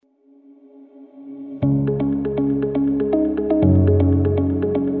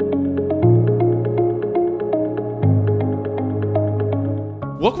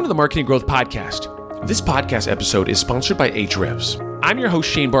Welcome to the Marketing Growth Podcast. This podcast episode is sponsored by Ahrefs. I'm your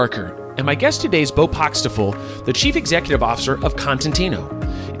host, Shane Barker, and my guest today is Pokstefl, the Chief Executive Officer of Kontentino.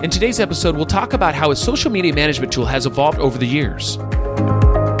 In today's episode, we'll talk about how a social media management tool has evolved over the years.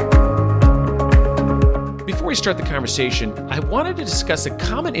 Before we start the conversation, I wanted to discuss a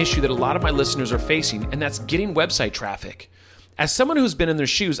common issue that a lot of my listeners are facing, and that's getting website traffic. As someone who's been in their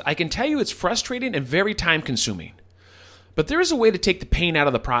shoes, I can tell you it's frustrating and very time-consuming. But there is a way to take the pain out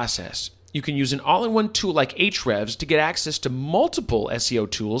of the process. You can use an all-in-one tool like Ahrefs to get access to multiple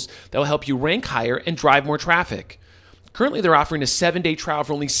SEO tools that will help you rank higher and drive more traffic. Currently, they're offering a 7-day trial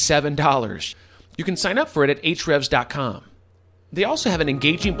for only $7. You can sign up for it at ahrefs.com. They also have an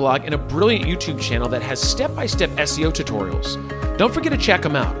engaging blog and a brilliant YouTube channel that has step-by-step SEO tutorials. Don't forget to check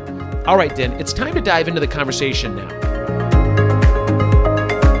them out. All right, then, it's time to dive into the conversation now.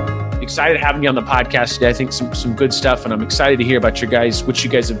 Excited to have you on the podcast today. I think some good stuff, and I'm excited to hear about what you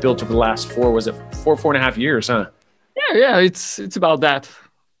guys have built over the last four and a half years, huh? Yeah, it's about that.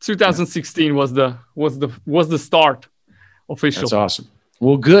 2016 was the start official. That's awesome.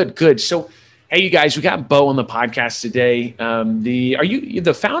 Well, good. So, hey, you guys, we got Bo on the podcast today. Are you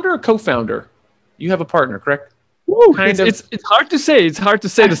the founder or co-founder? You have a partner, correct? It's hard to say. It's hard to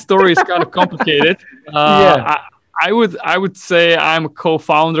say. The story is kind of complicated. I would say I'm a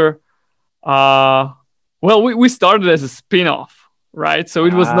co-founder. We started as a spin-off, right? So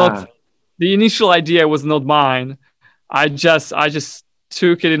it was not the initial idea was not mine. I just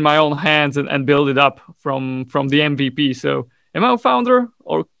took it in my own hands and built it up from the MVP. So am I a founder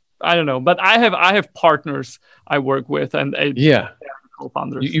or I don't know, but I have partners I work with and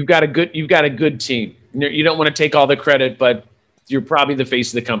co-founders. You've got a good team. You don't want to take all the credit, but you're probably the face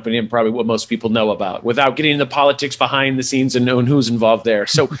of the company and probably what most people know about without getting into politics behind the scenes and knowing who's involved there.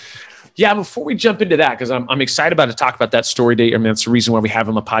 So yeah, before we jump into that, because I'm excited about to talk about that story today. I mean, that's the reason why we have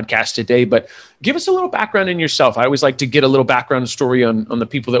him on the podcast today. But give us a little background in yourself. I always like to get a little background story on the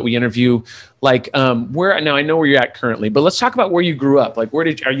people that we interview. Like now I know where you're at currently, but let's talk about where you grew up. Like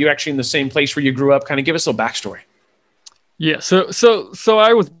are you actually in the same place where you grew up? Kind of give us a little backstory. Yeah, so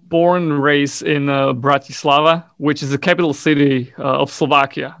I was born and raised in Bratislava, which is the capital city of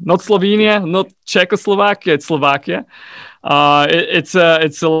Slovakia. Not Slovenia, not Czechoslovakia, it's Slovakia. It's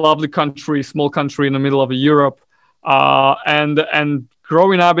a lovely country, small country in the middle of Europe. And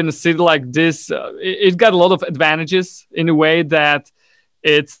growing up in a city like this, it got a lot of advantages in a way that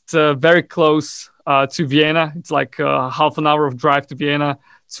it's very close to Vienna. It's like half an hour of drive to Vienna,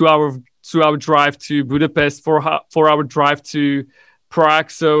 2-hour drive to Budapest, 4-hour drive to Prague.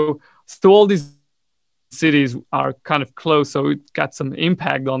 So all these cities are kind of close. So it got some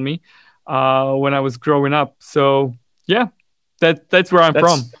impact on me when I was growing up. So yeah, that's where I'm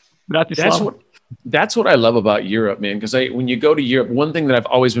from. That's what I love about Europe, man. Because when you go to Europe, one thing that I've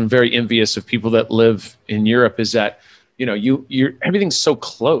always been very envious of people that live in Europe is that you're everything's so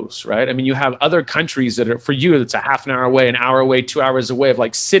close, right? I mean, you have other countries that are, for you, it's a half an hour away, an hour away, 2 hours away, of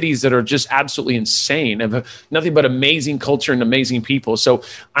like cities that are just absolutely insane, of nothing but amazing culture and amazing people. So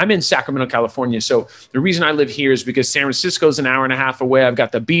I'm in Sacramento, California. So the reason I live here is because San Francisco is an hour and a half away. I've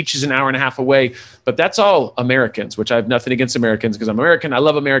got the beach is an hour and a half away, but that's all Americans, which I have nothing against Americans because I'm American. I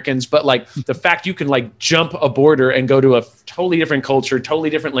love Americans, but like the fact you can like jump a border and go to a totally different culture, totally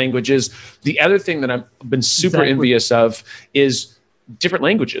different languages. The other thing that I've been super envious of is different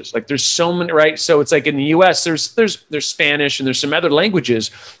languages. Like there's so many, right? So it's like in the US, there's Spanish and there's some other languages,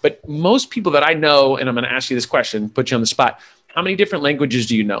 but most people that I know, and I'm going to ask you this question, put you on the spot. How many different languages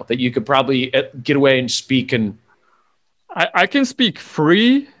do you know that you could probably get away and speak? And I can speak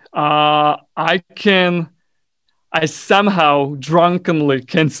 3. I somehow drunkenly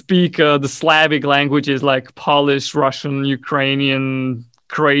can speak the Slavic languages like Polish, Russian, Ukrainian,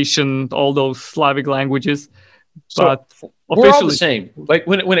 Croatian, all those Slavic languages. But we're all the same. Like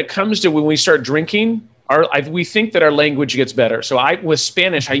when it comes to when we start drinking, we think that our language gets better. So with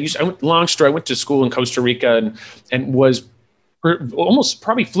Spanish, long story. I went to school in Costa Rica and was almost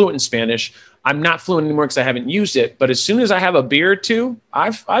probably fluent in Spanish. I'm not fluent anymore because I haven't used it. But as soon as I have a beer or two,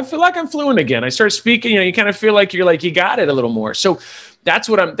 I feel like I'm fluent again. I start speaking. You kind of feel like you got it a little more. So that's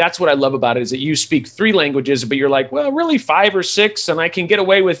what I love about it is that you speak 3 languages, but you're like, well, really 5 or 6, and I can get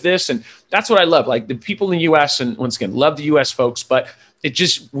away with this. And that's what I love. Like the people in the U.S. and once again, love the U.S. folks, but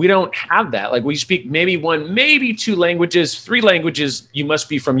we don't have that. Like we speak maybe 1, maybe 2 languages, 3 languages. You must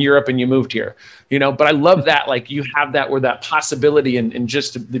be from Europe and you moved here, but I love that. Like you have that where that possibility and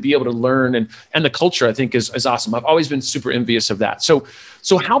just to be able to learn and the culture I think is awesome. I've always been super envious of that. So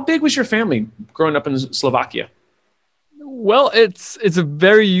how big was your family growing up in Slovakia? Well, it's a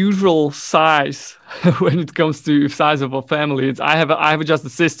very usual size when it comes to size of a family. I have just a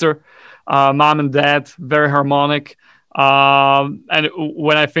sister, mom and dad, very harmonic. And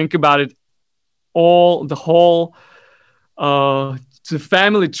when I think about it, all the whole the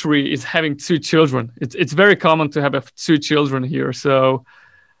family tree is having two children. It's very common to have two children here. So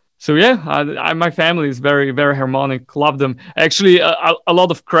yeah, my family is very very harmonic. Love them. Actually, a lot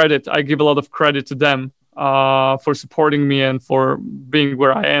of credit. I give a lot of credit to them for supporting me and for being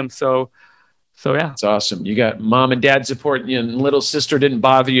where I am. So yeah, It's awesome. You got mom and dad supporting you, and little sister didn't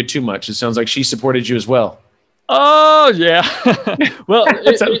bother you too much. It sounds like she supported you as well. oh yeah. Well,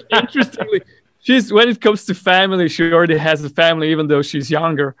 interestingly, she's when it comes to family, she already has a family, even though she's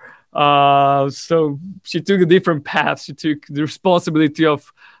younger. So she took a different path. She took the responsibility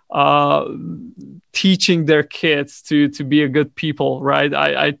of uh, teaching their kids to be a good people. Right.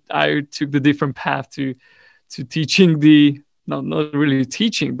 I took the different path to teaching the not really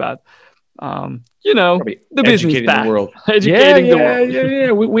teaching, but Probably the business educating the path, world. educating the world.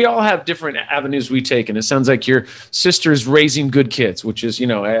 Yeah. We all have different avenues we take, and it sounds like your sister's raising good kids, which is,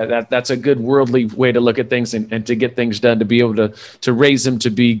 that's a good worldly way to look at things and to get things done, to be able to raise them to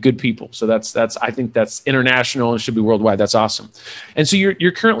be good people. So that's I think that's international and should be worldwide. That's awesome. And so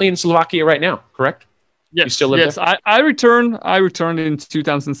you're currently in Slovakia right now, correct? Yes, You still live there? I returned. I returned in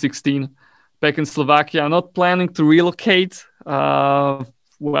 2016 back in Slovakia. I'm not planning to relocate.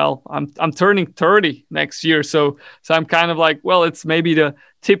 Well, I'm turning 30 next year, so I'm kind of like, well, it's maybe the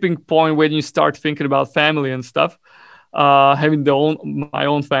tipping point when you start thinking about family and stuff, having my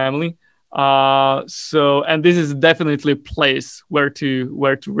own family. And this is definitely a place where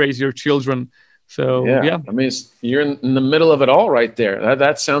to raise your children. So yeah. I mean, you're in the middle of it all right there.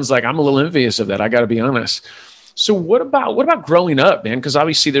 That sounds like I'm a little envious of that. I got to be honest. So what about growing up, man? Because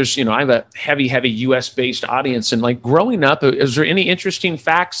obviously there's, I have a heavy US based audience, and like growing up, is there any interesting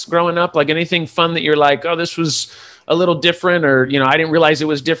facts growing up? Like anything fun that you're like, oh, this was a little different, or, I didn't realize it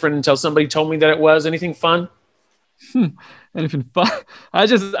was different until somebody told me that it was. Anything fun? Anything fun?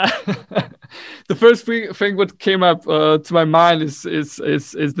 The first thing what came up to my mind is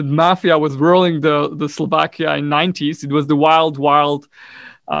that mafia was ruling the Slovakia in 90s. It was the wild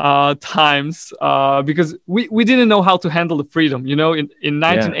times because we didn't know how to handle the freedom. In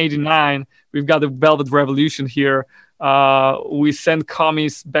 1989, we've got the Velvet Revolution here. We sent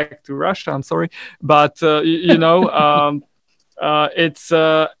commies back to Russia. I'm sorry, but it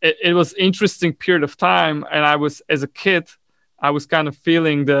was interesting period of time, and as a kid, I was kind of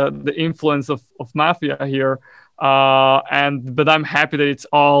feeling the influence of mafia here, but I'm happy that it's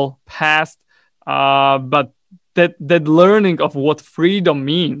all past. But that learning of what freedom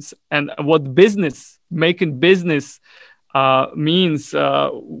means and what making business means,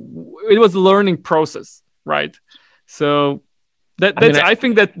 it was a learning process, right? So I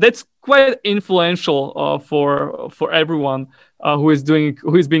think that's quite influential for everyone who is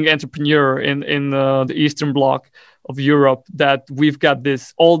being entrepreneur in the Eastern Bloc of Europe, that we've got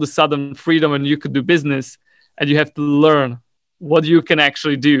this all of a sudden freedom and you could do business, and you have to learn what you can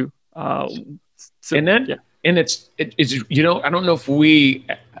actually do. And it's I don't know if we,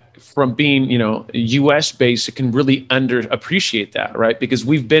 from being US based, can really appreciate that, right? Because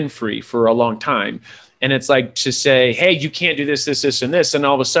we've been free for a long time, and it's like to say, hey, you can't do this, and this, and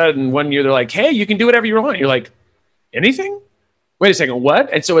all of a sudden one year they're like, hey, you can do whatever you want. You're like, anything? Wait a second, what?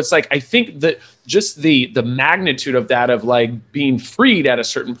 And so it's like, I think that just the magnitude of that, of like being freed at a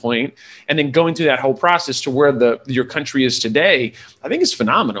certain point and then going through that whole process to where your country is today, I think is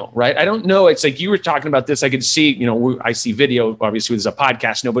phenomenal, right? I don't know. It's like you were talking about this. I could see, I see video, obviously there's a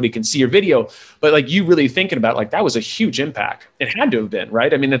podcast, nobody can see your video, but like you really thinking about like, that was a huge impact. It had to have been,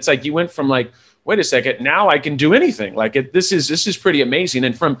 right? I mean, it's like you went from like, wait a second, now I can do anything. Like this is pretty amazing.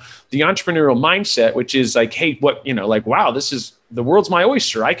 And from the entrepreneurial mindset, which is like, hey, wow, the world's my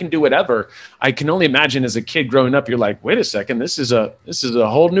oyster. I can do whatever. I can only imagine as a kid growing up, you're like, wait a second, this is a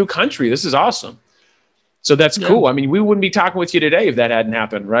whole new country. This is awesome. So that's cool. I mean, we wouldn't be talking with you today if that hadn't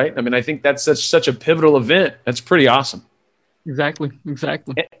happened, right? I mean, I think that's such a pivotal event. That's pretty awesome. Exactly.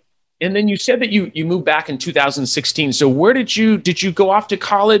 And then you said that you moved back in 2016. So where did you go off to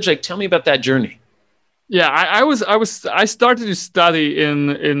college? Like, tell me about that journey. Yeah, I started to study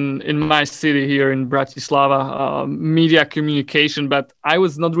in my city here in Bratislava, media communication, but I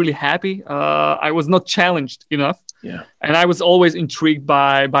was not really happy. I was not challenged enough. Yeah. And I was always intrigued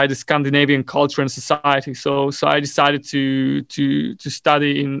by the Scandinavian culture and society. So I decided to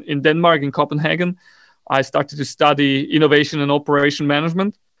study in Denmark, in Copenhagen. I started to study innovation and operation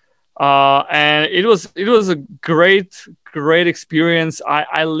management. And it was a great experience.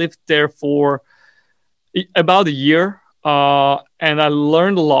 I lived there for about a year. and I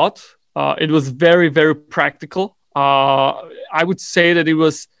learned a lot. It was very, very practical. I would say that it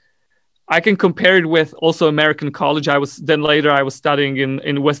was. I can compare it with also American college. I was studying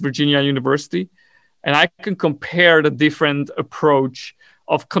in West Virginia University, and I can compare the different approach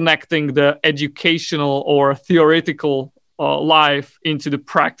of connecting the educational or theoretical life into the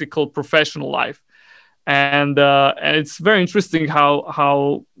practical professional life. And it's very interesting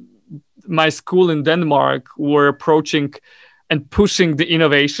how my school in Denmark were approaching and pushing the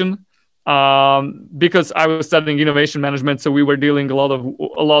innovation, because I was studying innovation management, so we were dealing a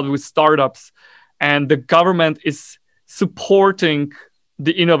lot with startups, and the government is supporting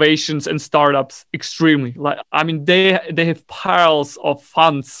the innovations and startups extremely. Like, I mean, they have piles of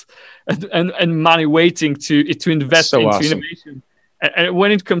funds and money waiting to invest into awesome. innovation. And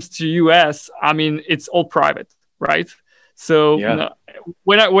when it comes to US, I mean, it's all private, right? So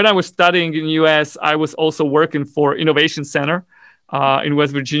when I was studying in US, I was also working for Innovation Center in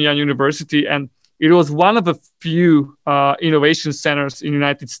West Virginia University, and it was one of a few innovation centers in the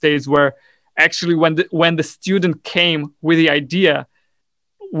United States where actually when the student came with the idea,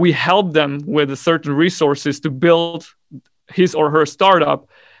 we helped them with certain resources to build his or her startup,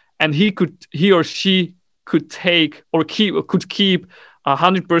 and he or she could take or keep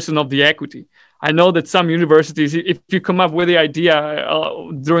 100% of the equity. I know that some universities, if you come up with the idea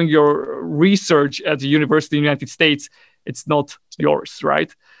during your research at the university in the United States, it's not yours,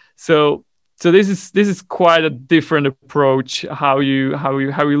 right? So this is quite a different approach how you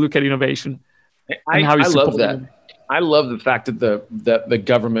look at innovation and how you support love that. I love the fact that the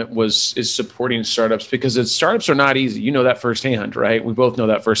government is supporting startups, because startups are not easy. You know that firsthand, right? We both know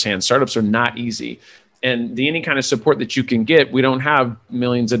that firsthand. Startups are not easy. And any kind of support that you can get, we don't have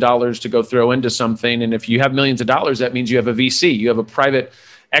millions of dollars to go throw into something. And if you have millions of dollars, that means you have a VC, you have a private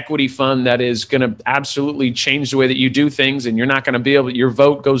equity fund that is going to absolutely change the way that you do things. And you're not going to be able, your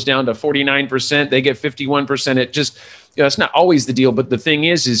vote goes down to 49%. They get 51%. It just, it's not always the deal. But the thing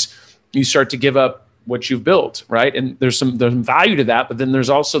is you start to give up what you've built, right? And there's some value to that, but then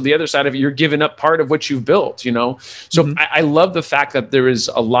there's also the other side of it. You're giving up part of what you've built, So I love the fact that there is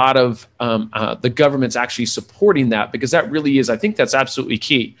a lot of the government's actually supporting that, because that really is, I think that's absolutely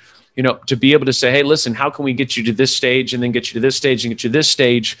key, to be able to say, hey, listen, how can we get you to this stage and then get you to this stage and get you to this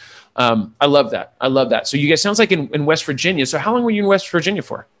stage? I love that. So you guys, sounds like in West Virginia. So how long were you in West Virginia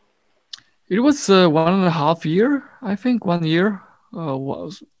for? It was 1.5 years, I think, 1 year.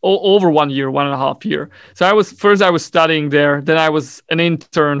 Was over 1 year, 1.5 years. So I was studying there. Then I was an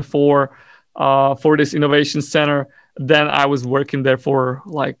intern for this innovation center. Then I was working there for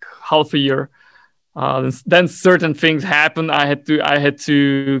like half a year. Then certain things happened. I had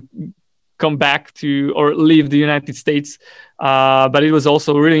to come back to or leave the United States. But it was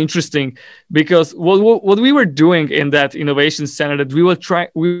also really interesting, because what we were doing in that innovation center, that we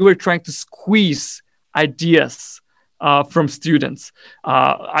were trying to squeeze ideas from students.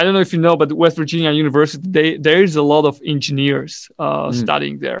 I don't know if you know, but West Virginia University, there is a lot of engineers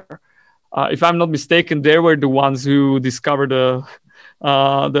studying there. If I'm not mistaken, they were the ones who discovered the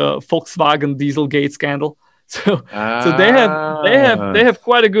Volkswagen Dieselgate scandal. So they have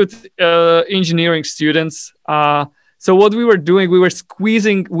quite a good engineering students. So what we were doing, we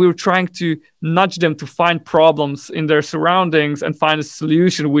were trying to nudge them to find problems in their surroundings and find a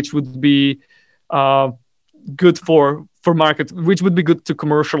solution which would be good for market, which would be good to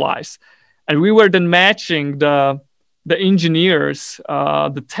commercialize. And we were then matching the engineers,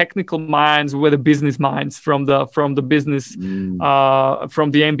 the technical minds with the business minds from the business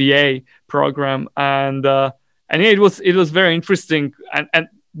from the MBA program. And it was very interesting. And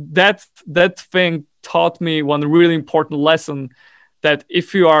that thing taught me one really important lesson, that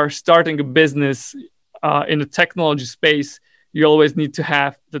if you are starting a business in the technology space, you always need to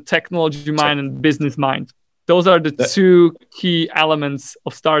have the technology mind and business mind. Those are the two key elements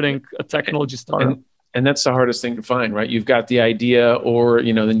of starting a technology startup. And that's the hardest thing to find, right? You've got the idea, or,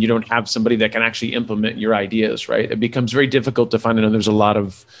 then you don't have somebody that can actually implement your ideas, right? It becomes very difficult to find. I know there's a lot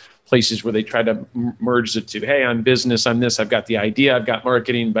of places where they try to merge the two. Hey, I'm business, I'm this, I've got the idea, I've got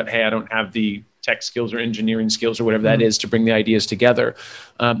marketing, but hey, I don't have the tech skills or engineering skills or whatever that is to bring the ideas together.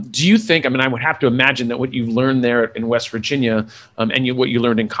 Do you think, I would have to imagine that what you learned there in West Virginia and what you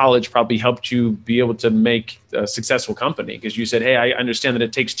learned in college probably helped you be able to make a successful company, because you said, hey, I understand that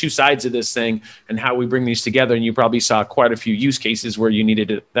it takes two sides of this thing and how we bring these together. And you probably saw quite a few use cases where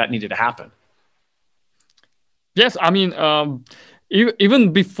that needed to happen. Yes,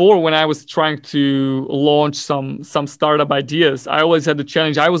 even before, when I was trying to launch some startup ideas, I always had the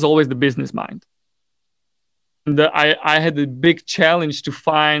challenge. I was always the business mind. And I had a big challenge to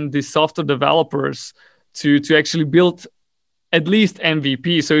find the software developers to actually build at least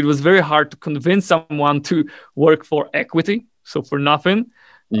MVP. So it was very hard to convince someone to work for equity, so for nothing,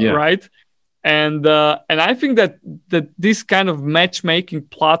 right? And I think that this kind of matchmaking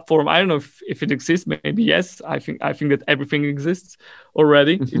platform, I don't know if it exists. Maybe yes. I think that everything exists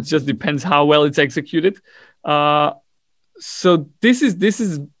already. It just depends how well it's executed. So this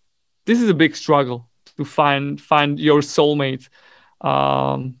is a big struggle to find your soulmate.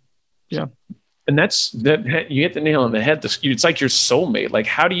 And that you hit the nail on the head. It's like your soulmate. Like,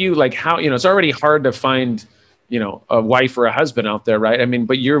 how do you, like, how, it's already hard to find, a wife or a husband out there, right? I mean,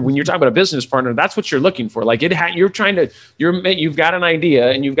 but when you're talking about a business partner, that's what you're looking for. Like, you've got an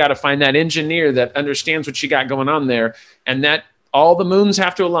idea, and you've got to find that engineer that understands what you got going on there, and that all the moons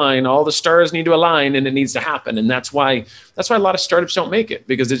have to align, all the stars need to align, and it needs to happen. And that's why a lot of startups don't make it,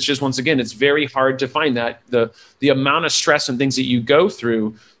 because it's just, once again, it's very hard to find that the amount of stress and things that you go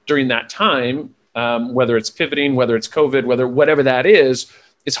through during that time, whether it's pivoting, whether it's COVID, whatever that is,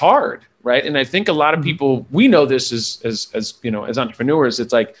 it's hard, right? And I think a lot of people, we know this as entrepreneurs,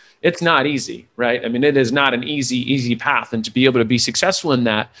 it's like, it's not easy, right? I mean, it is not an easy path. And to be able to be successful in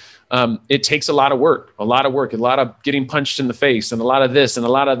that, it takes a lot of work, a lot of getting punched in the face, and a lot of this and a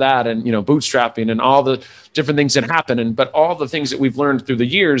lot of that, and, bootstrapping and all the different things that happen. But all the things that we've learned through the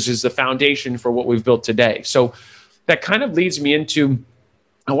years is the foundation for what we've built today. So that kind of leads me into,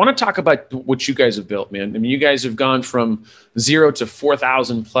 I want to talk about what you guys have built, man. I mean, you guys have gone from 0 to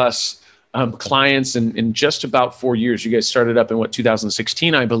 4,000 plus clients in just about 4 years. You guys started up in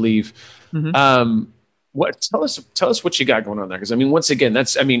 2016, I believe. Tell us what you got going on there? Because I mean, once again,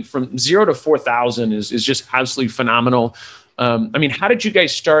 from 0 to 4,000 is just absolutely phenomenal. I mean, how did you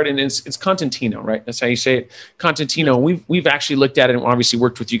guys start? And it's Kontentino, right? That's how you say it, Kontentino. We've actually looked at it and obviously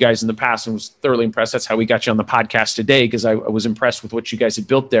worked with you guys in the past and was thoroughly impressed. That's how we got you on the podcast today, because I was impressed with what you guys had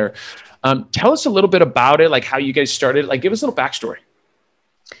built there. Tell us a little bit about it, like how you guys started. Like, give us a little backstory.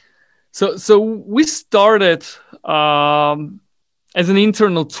 So we started as an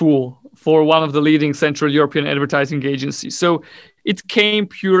internal tool for one of the leading Central European advertising agencies. So it came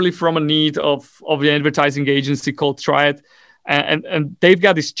purely from a need of the advertising agency called Triad. And they've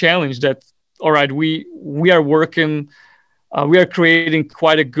got this challenge that, all right, we are working, we are creating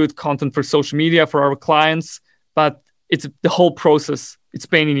quite a good content for social media for our clients, but it's the whole process. It's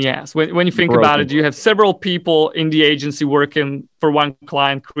pain in the ass. When you think about it, you have several people in the agency working for one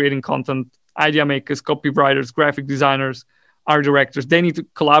client, creating content, idea makers, copywriters, graphic designers, art directors. They need to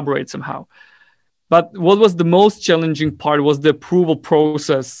collaborate somehow. But what was the most challenging part was the approval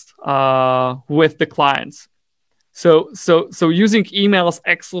process with the clients. So using emails,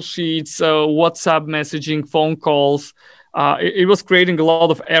 Excel sheets, WhatsApp messaging, phone calls, it was creating a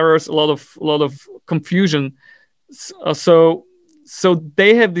lot of errors, a lot of confusion. So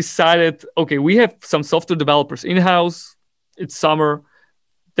they have decided, okay, we have some software developers in-house. It's summer.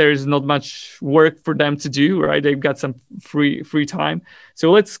 There's not much work for them to do, right? They've got some free time.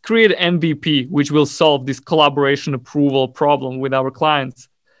 So let's create an MVP, which will solve this collaboration approval problem with our clients.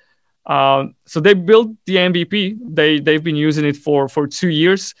 So they built the MVP. They've been using it for 2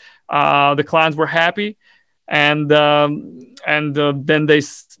 years. The clients were happy, and then they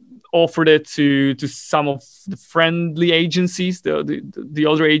offered it to some of the friendly agencies, the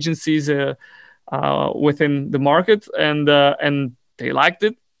other agencies within the market, and they liked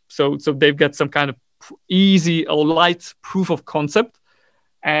it. So they've got some kind of easy or light proof of concept,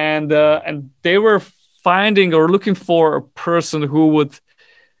 and they were finding or looking for a person who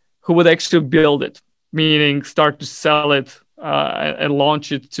would actually build it, meaning start to sell it and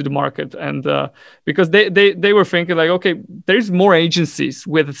launch it to the market. And because they were thinking like, okay, there's more agencies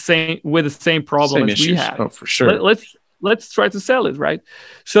with the same problem as we have. Oh, for sure. Let's try to sell it, right?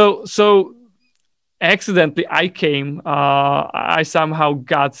 So accidentally, I somehow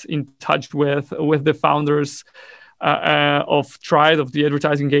got in touch with the founders of Triad, of the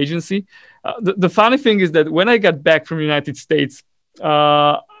advertising agency. The funny thing is that when I got back from the United States,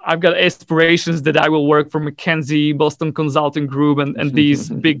 I've got aspirations that I will work for McKinsey, Boston Consulting Group, and these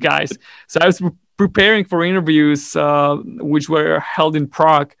big guys. So I was preparing for interviews, which were held in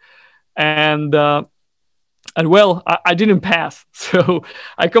Prague, and well, I didn't pass. So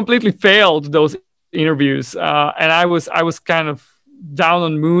I completely failed those interviews, and I was kind of down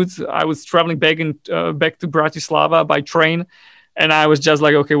on moods. I was traveling back to Bratislava by train, and I was just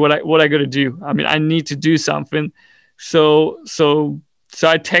like, okay, what I gotta do? I mean, I need to do something. So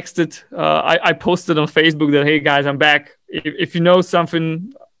I texted, I posted on Facebook that, hey guys, I'm back. If you know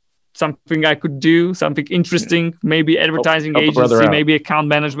something I could do, something interesting, maybe advertising agency, maybe account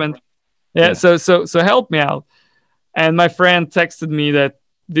management. Yeah. So help me out. And my friend texted me that,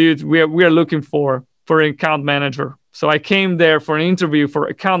 dude, we are looking for for an account manager. So I came there for an interview for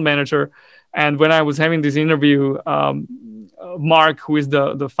account manager. And when I was having this interview, Mark, who is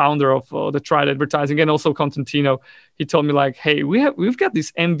the founder of the Triad Advertising and also Kontentino, he told me like, hey, we've got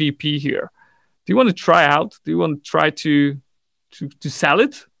this MVP here. Do you want to try out? Do you want to try to sell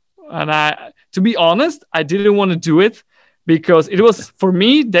it? And to be honest, I didn't want to do it because it was, for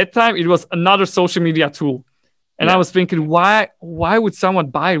me that time, it was another social media tool. And I was thinking, why would someone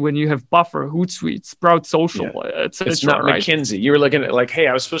buy it when you have Buffer, Hootsuite, Sprout Social, etc.? It's not right? McKinsey. You were looking at like, hey,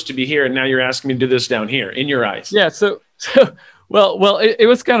 I was supposed to be here, and now you're asking me to do this down here in your eyes. Yeah. So well, it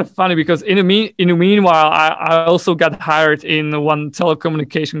was kind of funny because in the meanwhile, I also got hired in one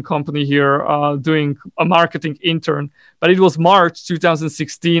telecommunication company here, doing a marketing intern. But it was March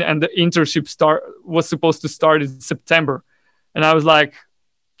 2016, and the internship was supposed to start in September, and I was like,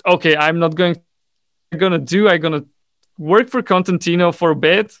 okay, I'm gonna work for Kontentino for a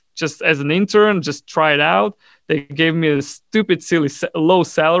bit, just as an intern, just try it out. They gave me a stupid, silly, low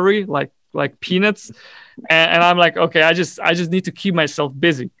salary, like peanuts, and I'm like, okay, I just need to keep myself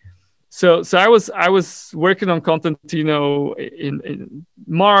busy. So I was working on Kontentino in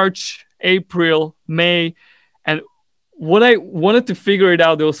March, April, May, and what I wanted to figure it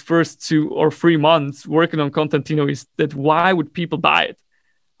out those first 2 or 3 months working on Kontentino is that why would people buy it?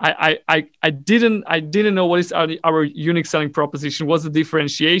 I didn't know what is our unique selling proposition, what's the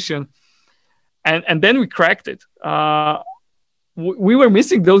differentiation, and then we cracked it. We were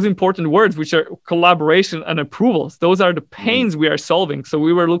missing those important words, which are collaboration and approvals. Those are the pains we are solving. So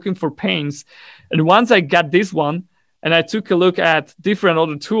we were looking for pains, and once I got this one, and I took a look at different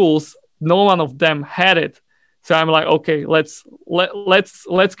other tools, no one of them had it. So I'm like, okay, let's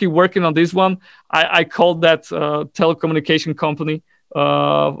keep working on this one. I called that telecommunication company,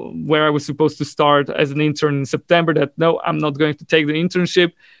 where I was supposed to start as an intern in September, that no, I'm not going to take the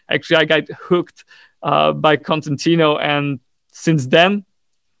internship. Actually, I got hooked by Kontentino, and since then,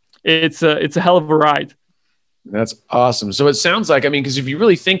 it's a hell of a ride. That's awesome. So it sounds like, I mean, because if you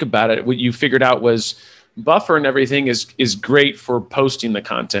really think about it, what you figured out was Buffer and everything is great for posting the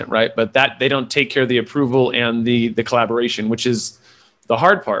content, right? But that they don't take care of the approval and the collaboration, which is the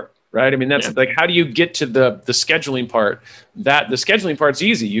hard part. Right. I mean, that's like, how do you get to the scheduling part? The scheduling part's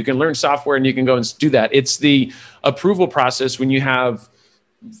easy. You can learn software and you can go and do that. It's the approval process when you have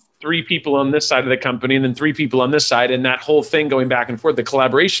 3 people on this side of the company and then 3 people on this side, and that whole thing going back and forth, the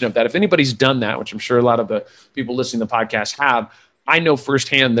collaboration of that. If anybody's done that, which I'm sure a lot of the people listening to the podcast have, I know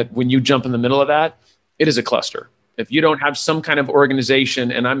firsthand that when you jump in the middle of that, it is a cluster. If you don't have some kind of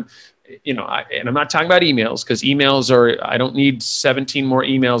organization, and I'm not talking about emails, because emails I don't need 17 more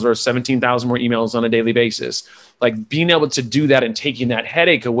emails or 17,000 more emails on a daily basis. Like being able to do that and taking that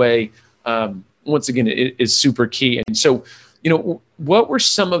headache away, once again, it is super key. And so, what were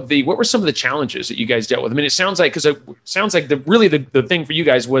some of the challenges that you guys dealt with? I mean, it sounds like the thing for you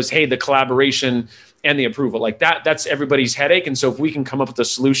guys was, hey, the collaboration and the approval, like that's everybody's headache. And so if we can come up with a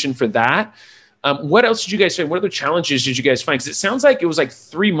solution for that, what else did you guys find? What other challenges did you guys find? Because it sounds like it was like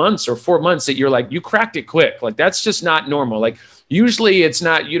 3 months or 4 months that you're like, you cracked it quick. Like, that's just not normal. Like, usually it's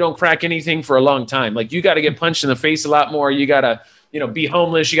not, you don't crack anything for a long time. Like, you got to get punched in the face a lot more. You got to, be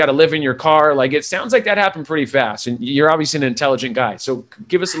homeless. You got to live in your car. Like, it sounds like that happened pretty fast. And you're obviously an intelligent guy. So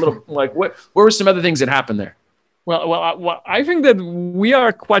give us a little, like, what were some other things that happened there? Well, I think that we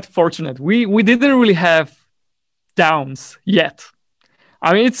are quite fortunate. We didn't really have downs yet.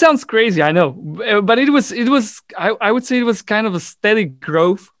 I mean, it sounds crazy, I know, but it was. I would say it was kind of a steady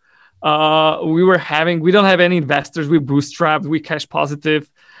growth. We don't have any investors. We bootstrapped. We cash positive.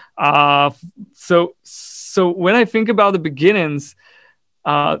 So when I think about the beginnings,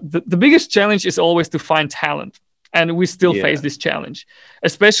 the biggest challenge is always to find talent, and we still face this challenge,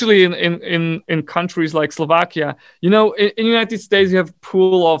 especially in countries like Slovakia. In the United States, you have a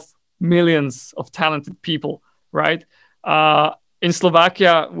pool of millions of talented people, right? In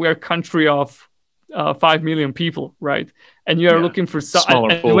Slovakia, we're a country of 5 million people, right? And you are looking for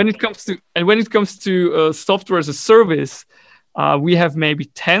and when it comes to software as a service, we have maybe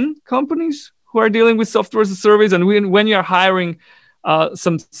 10 companies who are dealing with software as a service. And when you are hiring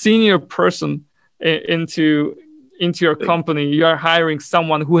some senior person into your company, you are hiring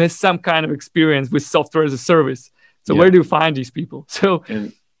someone who has some kind of experience with software as a service. So where do you find these people? So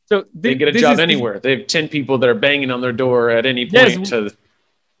they get a job anywhere. They have 10 people that are banging on their door at any point.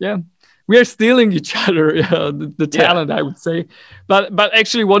 We are stealing each other, the talent, I would say. But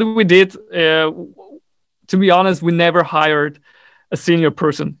actually, what we did, to be honest, we never hired a senior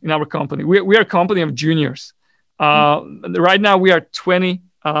person in our company. We are a company of juniors. Right now, we are 20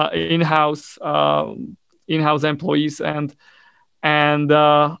 in-house employees, and and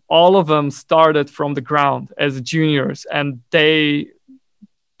all of them started from the ground as juniors, and they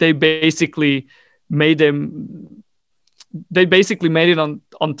basically made them it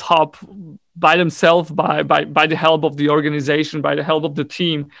on top by themselves, by the help of the organization, by the help of the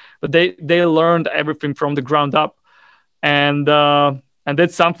team. But they learned everything from the ground up, and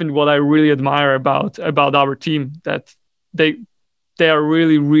that's something what I really admire about our team, that they are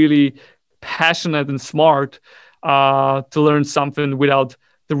really, really passionate and smart to learn something without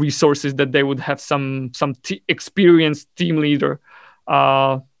the resources that they would have some experienced team leader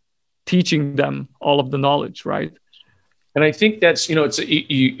teaching them all of the knowledge, right? And I think that's,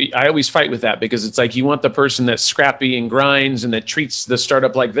 I always fight with that, because it's like you want the person that's scrappy and grinds and that treats the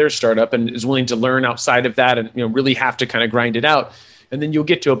startup like their startup and is willing to learn outside of that and, really have to kind of grind it out. And then you'll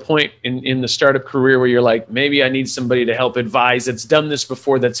get to a point in the startup career where you're like, maybe I need somebody to help advise that's done this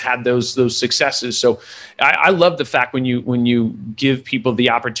before, that's had those successes. So I love the fact when you give people the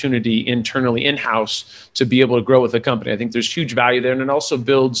opportunity internally in-house to be able to grow with a company. I think there's huge value there, and it also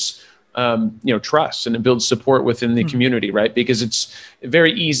builds trust, and it builds support within the community, right? Because it's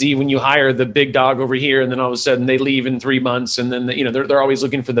very easy when you hire the big dog over here, and then all of a sudden they leave in 3 months, and then they're always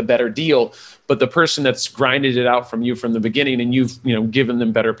looking for the better deal. But the person that's grinded it out from you from the beginning, and you've given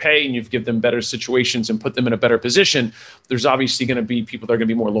them better pay, and you've given them better situations and put them in a better position, there's obviously going to be people that are going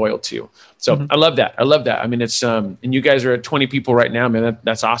to be more loyal to you. So I love that. I mean, it's and you guys are at 20 people right now, man.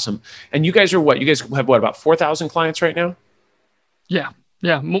 That's awesome. And you guys are what? You guys have about 4,000 clients right now?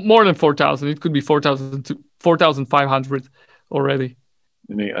 Yeah, more than 4,000. It could be 4,000 to 4,500 already.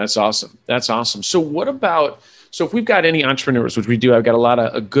 I mean, that's awesome. So if we've got any entrepreneurs, which we do, I've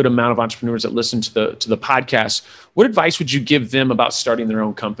got a good amount of entrepreneurs that listen to the podcast. What advice would you give them about starting their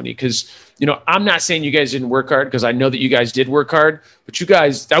own company? Because, I'm not saying you guys didn't work hard, because I know that you guys did work hard, but you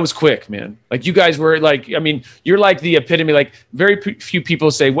guys, that was quick, man. Like you guys were like, I mean, you're like the epitome. Like very few people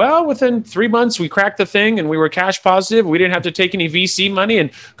say, well, within 3 months we cracked the thing and we were cash positive. We didn't have to take any VC money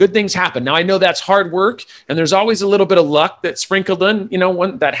and good things happen. Now I know that's hard work, and there's always a little bit of luck that's sprinkled in,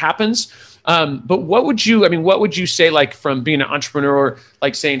 when that happens. But what would you say, like from being an entrepreneur,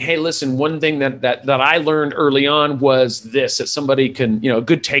 like saying, hey, listen, one thing that I learned early on was this, that somebody can, a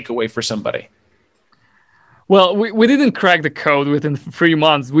good takeaway for somebody? Well, we didn't crack the code within 3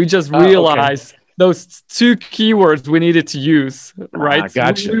 months. We just realized those 2 keywords we needed to use, right?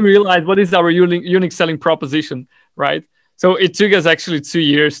 Gotcha. We realized what is our unique selling proposition, right? So it took us actually 2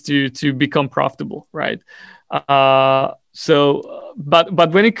 years to become profitable, right? But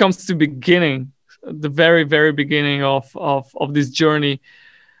when it comes to beginning, the very, very beginning of this journey,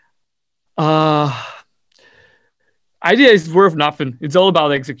 idea is worth nothing. It's all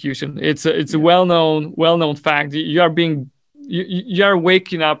about execution. It's a well-known fact. You are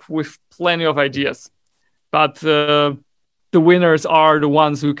waking up with plenty of ideas, but the winners are the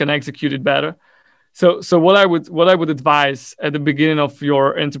ones who can execute it better. So what I would advise at the beginning of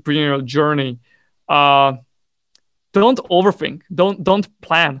your entrepreneurial journey, don't overthink. Don't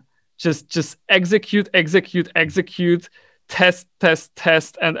plan. Just execute, test,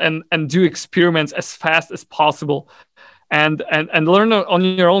 and do experiments as fast as possible, and learn on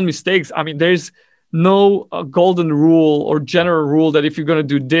your own mistakes. I mean, there's no golden rule or general rule that if you're going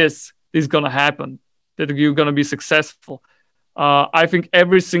to do this is going to happen, that you're going to be successful. I think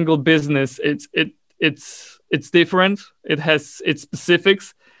every single business, it's different. It has its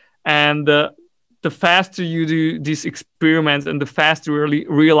specifics, and the faster you do these experiments and the faster you're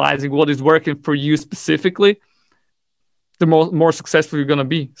realizing what is working for you specifically, the more successful you're going to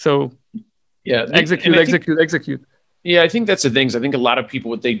be. So yeah, execute. Yeah, I think that's the things. I think a lot of people,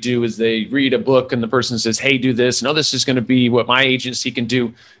 what they do is they read a book and the person says, hey, do this. And this is going to be what my agency can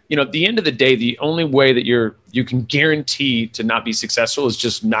do. At the end of the day, the only way that you can guarantee to not be successful is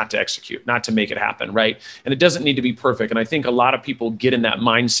just not to execute, not to make it happen, right? And it doesn't need to be perfect. And I think a lot of people get in that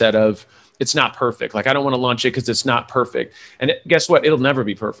mindset of, it's not perfect. Like, I don't want to launch it because it's not perfect. And guess what? It'll never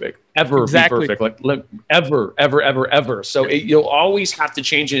be perfect. Be perfect. Like ever. So you'll always have to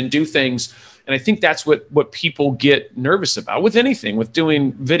change it and do things. And I think that's what people get nervous about with anything, with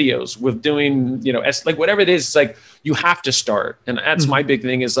doing videos, with doing, like whatever it is, it's like, you have to start. And that's my big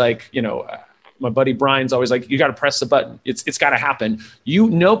thing is like, my buddy Brian's always like, you got to press the button. It's got to happen.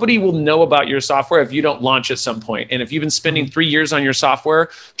 Nobody will know about your software if you don't launch at some point. And if you've been spending 3 years on your software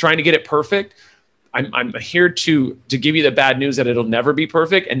trying to get it perfect, I'm here to give you the bad news that it'll never be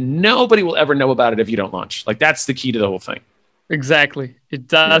perfect, and nobody will ever know about it if you don't launch. Like, that's the key to the whole thing. Exactly. It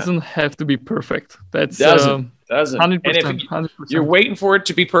doesn't have to be perfect. That's doesn't. 100%. And if 100%. you're waiting for it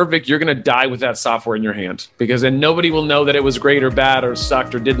to be perfect, you're going to die with that software in your hand, because then nobody will know that it was great or bad or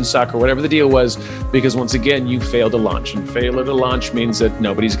sucked or didn't suck or whatever the deal was, because once again, you failed to launch, and failure to launch means that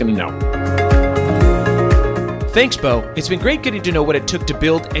nobody's going to know. Thanks, Bo. It's been great getting to know what it took to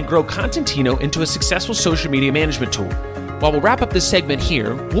build and grow Kontentino into a successful social media management tool. While we'll wrap up this segment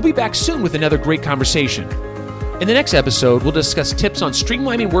here, we'll be back soon with another great conversation. In the next episode, we'll discuss tips on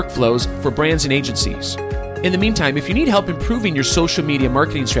streamlining workflows for brands and agencies. In the meantime, if you need help improving your social media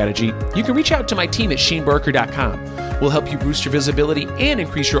marketing strategy, you can reach out to my team at ShaneBarker.com. We'll help you boost your visibility and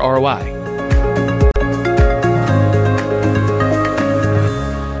increase your ROI.